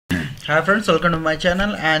Hi friends, welcome to my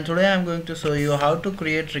channel, and today I'm going to show you how to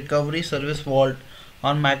create recovery service vault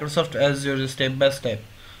on Microsoft Azure step by step.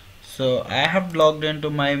 So I have logged into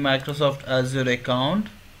my Microsoft Azure account.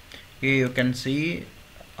 Here you can see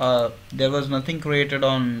there was nothing created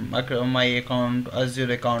on my account,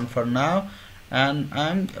 Azure account for now,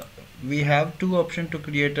 and we have two options to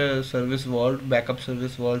create a service vault, backup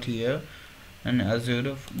service vault here in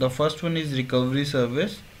Azure. The first one is recovery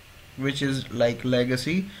service, which is like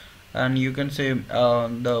legacy, and you can say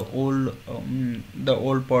the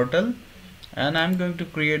old portal. And I'm going to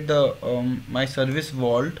create the my service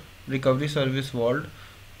vault, recovery service vault,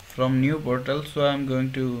 from new portal. So I'm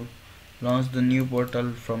going to launch the new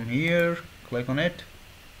portal from here, click on it,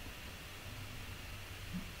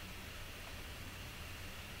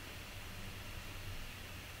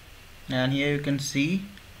 and here you can see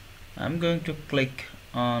I'm going to click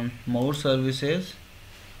on more services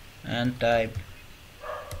and type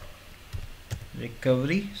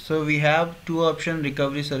recovery. So we have two options: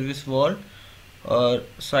 recovery service vault or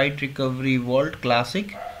site recovery vault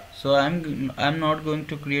classic. So I'm not going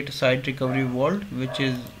to create a site recovery vault which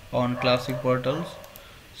is on classic portals.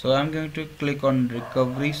 So I'm going to click on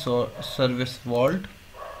recovery service vault.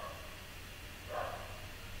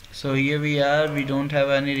 So here we are, we don't have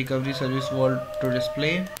any recovery service vault to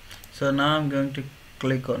display. So now I'm going to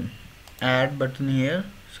click on add button here.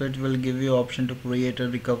 So it will give you option to create a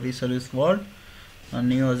recovery service vault on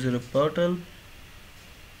new Azure portal.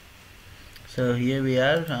 So here we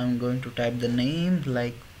are, I'm going to type the name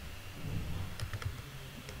like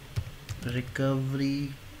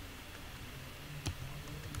recovery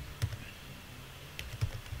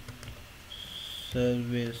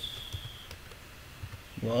service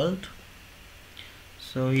vault.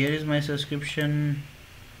 So here is my subscription,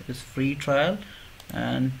 is free trial,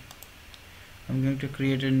 and I'm going to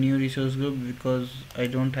create a new resource group because I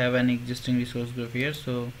don't have any existing resource group here.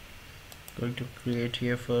 So I'm going to create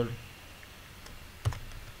here for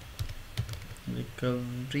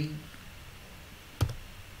recovery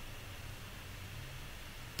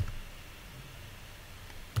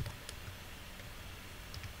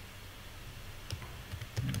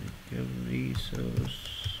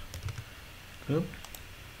resource group,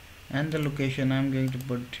 and the location I'm going to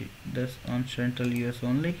put this on Central US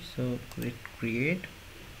only. So click create.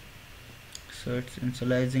 So it's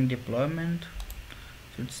initializing deployment,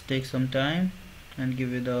 so it takes some time, and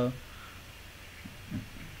give you the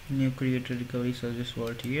new created recovery service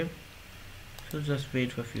vault here. So just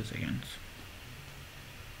wait for a few seconds.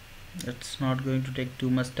 It's not going to take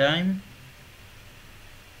too much time.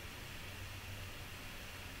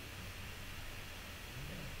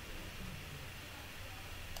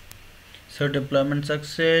 So deployment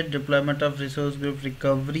success, deployment of resource group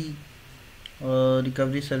recovery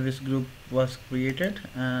recovery service group was created,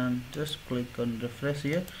 and just click on refresh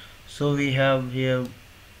here. So we have here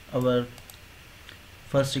our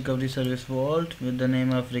first recovery service vault with the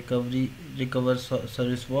name of recover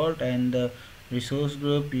service vault, and the resource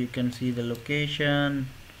group. You can see the location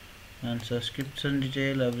and subscription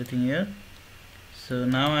detail, everything here. So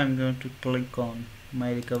now I'm going to click on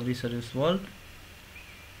my recovery service vault.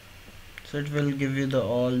 So it will give you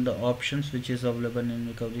all the options which is available in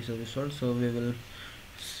recovery service vault. So we will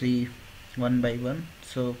see one by one.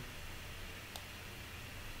 So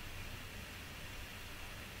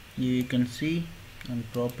you can see on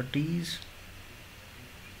properties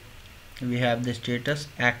we have the status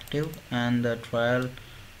active, and the trial,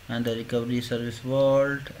 and the recovery service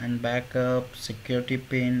vault, and backup, security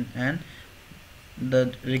pin, and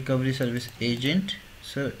the recovery service agent.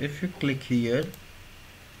 So if you click here,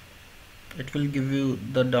 it will give you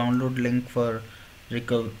the download link for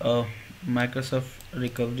Microsoft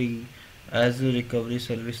recovery Azure recovery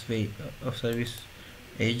service service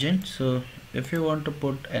agent. So if you want to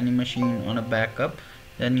put any machine on a backup,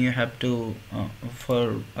 then you have to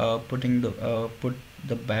put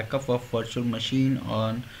the backup of virtual machine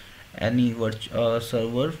on any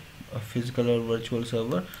server, a physical or virtual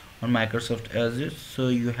server on Microsoft Azure. So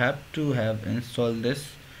you have to have installed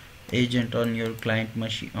this agent on your client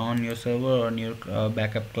machine, on your server, on your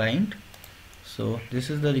backup client. So this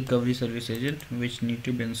is the recovery service agent which need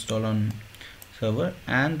to be installed on server,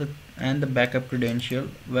 and the backup credential.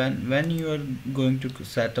 When you are going to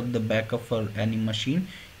set up the backup for any machine,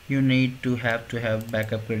 you need to have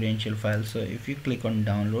backup credential file. So if you click on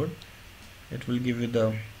download, it will give you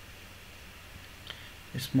the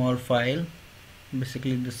small file,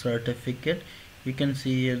 basically the certificate. You can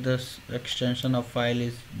see here this extension of file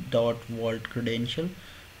is .vault credential.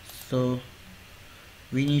 So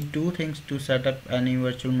we need two things to set up any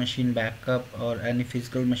virtual machine backup or any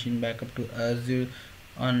physical machine backup to Azure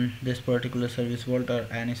on this particular service vault or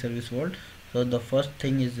any service vault. So the first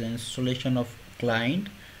thing is the installation of client,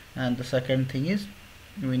 and the second thing is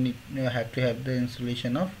we need have to have the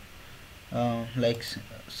installation of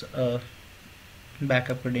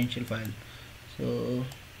backup credential file. So,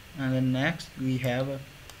 and then next we have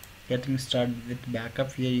getting started with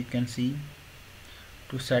backup. Here you can see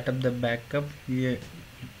to set up the backup, here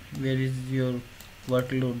where is your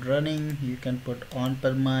workload running, you can put on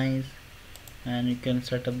premise, and you can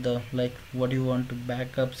set up the like what you want to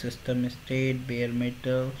backup, system state, bare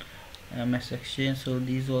metal, ms exchange. So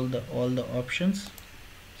these all the options,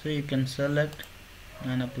 so you can select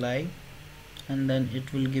and apply, and then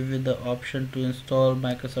it will give you the option to install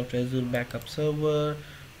Microsoft Azure backup server,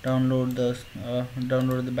 download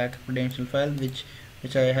the backup credential file, which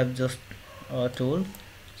I have just told.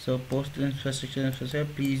 So post infrastructure,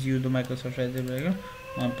 please use the Microsoft Azure backup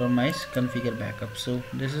on premise configure backup. So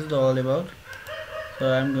this is the all about.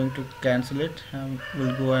 So I'm going to cancel it.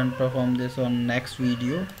 We'll go and perform this on next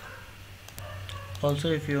video. Also,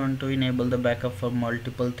 if you want to enable the backup for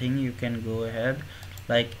multiple things, you can go ahead.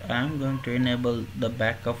 Like I'm going to enable the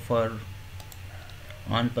backup for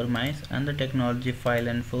on-premise and the technology file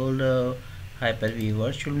and folder, Hyper-V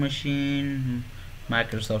virtual machine,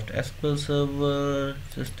 Microsoft SQL Server,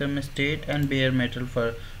 system state, and bare metal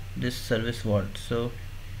for this service vault. So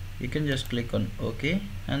you can just click on OK,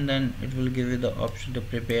 and then it will give you the option to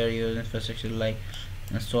prepare your infrastructure, like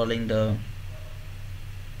installing the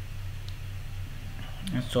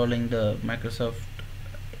Microsoft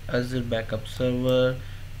Azure backup server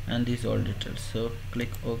and these all details. So click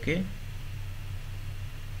OK.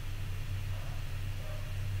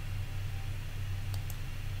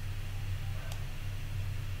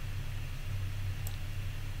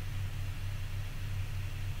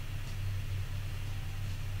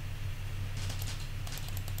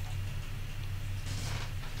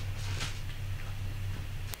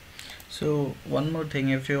 So one more thing,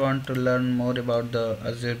 if you want to learn more about the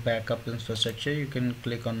Azure backup infrastructure, you can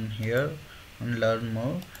click on here and learn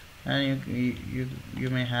more, and you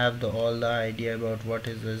may have all the idea about what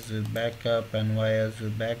is Azure backup and why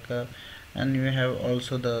Azure backup, and you have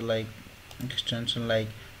also the like extension like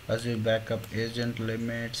Azure backup agent,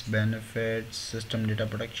 limits, benefits, system data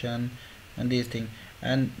protection, and these things.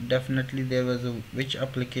 And definitely there was a which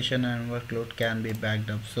application and workload can be backed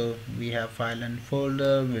up. So we have file and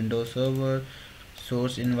folder, Windows Server,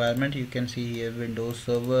 source environment. You can see here Windows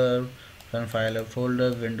Server, file and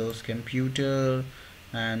folder, Windows Computer,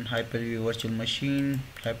 and Hyper-V virtual machine,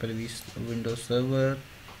 Hyper-V Windows Server,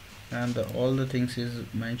 and all the things is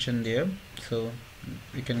mentioned there. So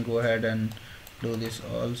we can go ahead and do this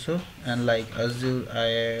also. And like Azure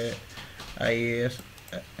IaaS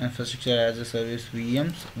infrastructure as a service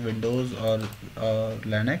VMs, Windows or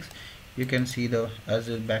Linux, you can see the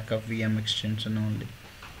Azure backup VM extension only.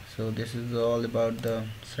 So this is all about the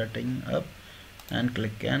setting up, and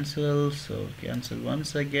click cancel. So cancel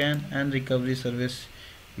once again. And recovery service,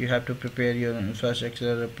 you have to prepare your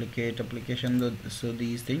infrastructure, replicate application. So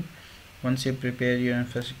these things, once you prepare your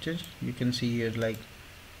infrastructure, you can see here like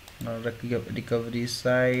recovery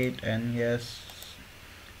site, and yes,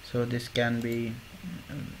 so this can be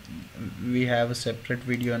we have a separate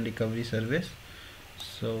video on recovery service.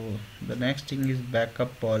 So the next thing is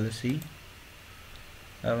backup policy.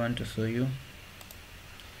 I want to show you.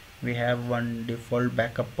 We have one default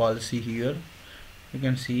backup policy here. You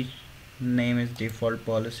can see name is default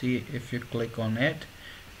policy. If you click on it,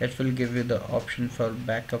 it will give you the option for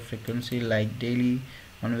backup frequency, like daily,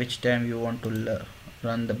 on which time you want to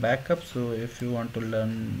run the backup. So if you want to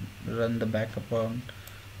run the backup on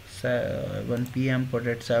 1 p.m., put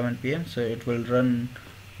it 7 p.m. so it will run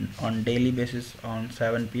on daily basis on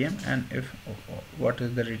 7 p.m. and if what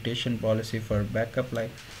is the rotation policy for backup,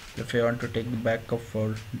 like if you want to take the backup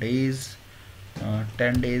for days,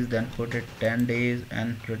 10 days, then put it 10 days,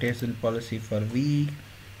 and rotation policy for week,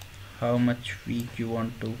 how much week you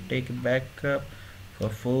want to take a backup for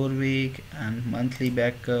 4 week, and monthly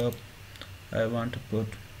backup I want to put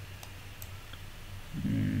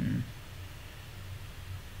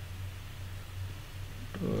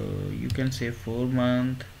you can say 4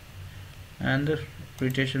 month, and the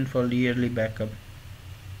rotation for yearly backup,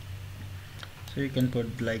 so you can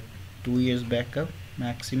put like 2 years backup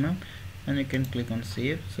maximum, and you can click on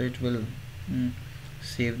save. So it will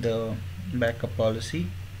save the backup policy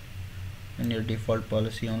in your default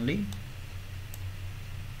policy only.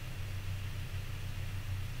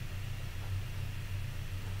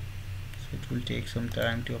 So it will take some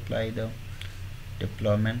time to apply the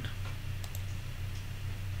deployment.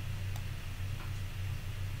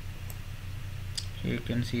 you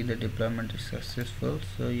can see the deployment is successful,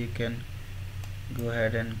 so you can go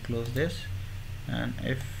ahead and close this. And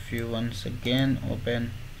if you once again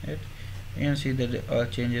open it, you can see that all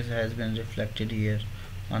changes has been reflected here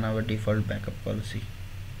on our default backup policy.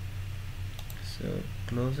 So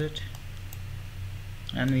close it,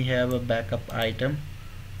 and we have a backup item.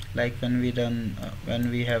 Like when we run when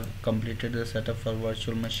we have completed the setup for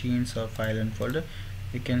virtual machines or file and folder,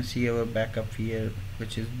 you can see our backup here,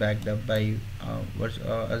 which is backed up by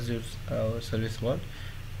Azure Service Vault,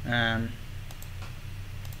 and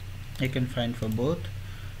you can find for both.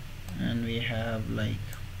 And we have like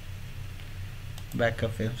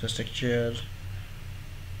backup infrastructure,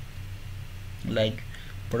 like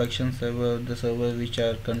production server, the servers which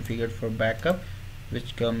are configured for backup,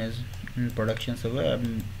 which come as in production server,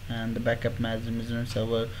 and the backup management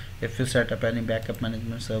server if you set up any backup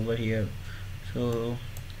management server here. So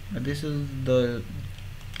this is the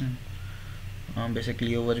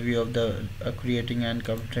basically overview of the creating and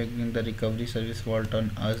configuring the recovery service vault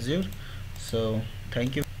on Azure. So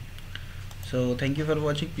thank you for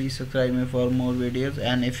watching. Please subscribe me for more videos,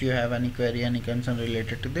 and if you have any query, any concern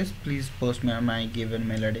related to this, please post me on my given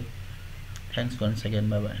mail ID. Thanks once again.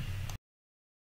 Bye bye.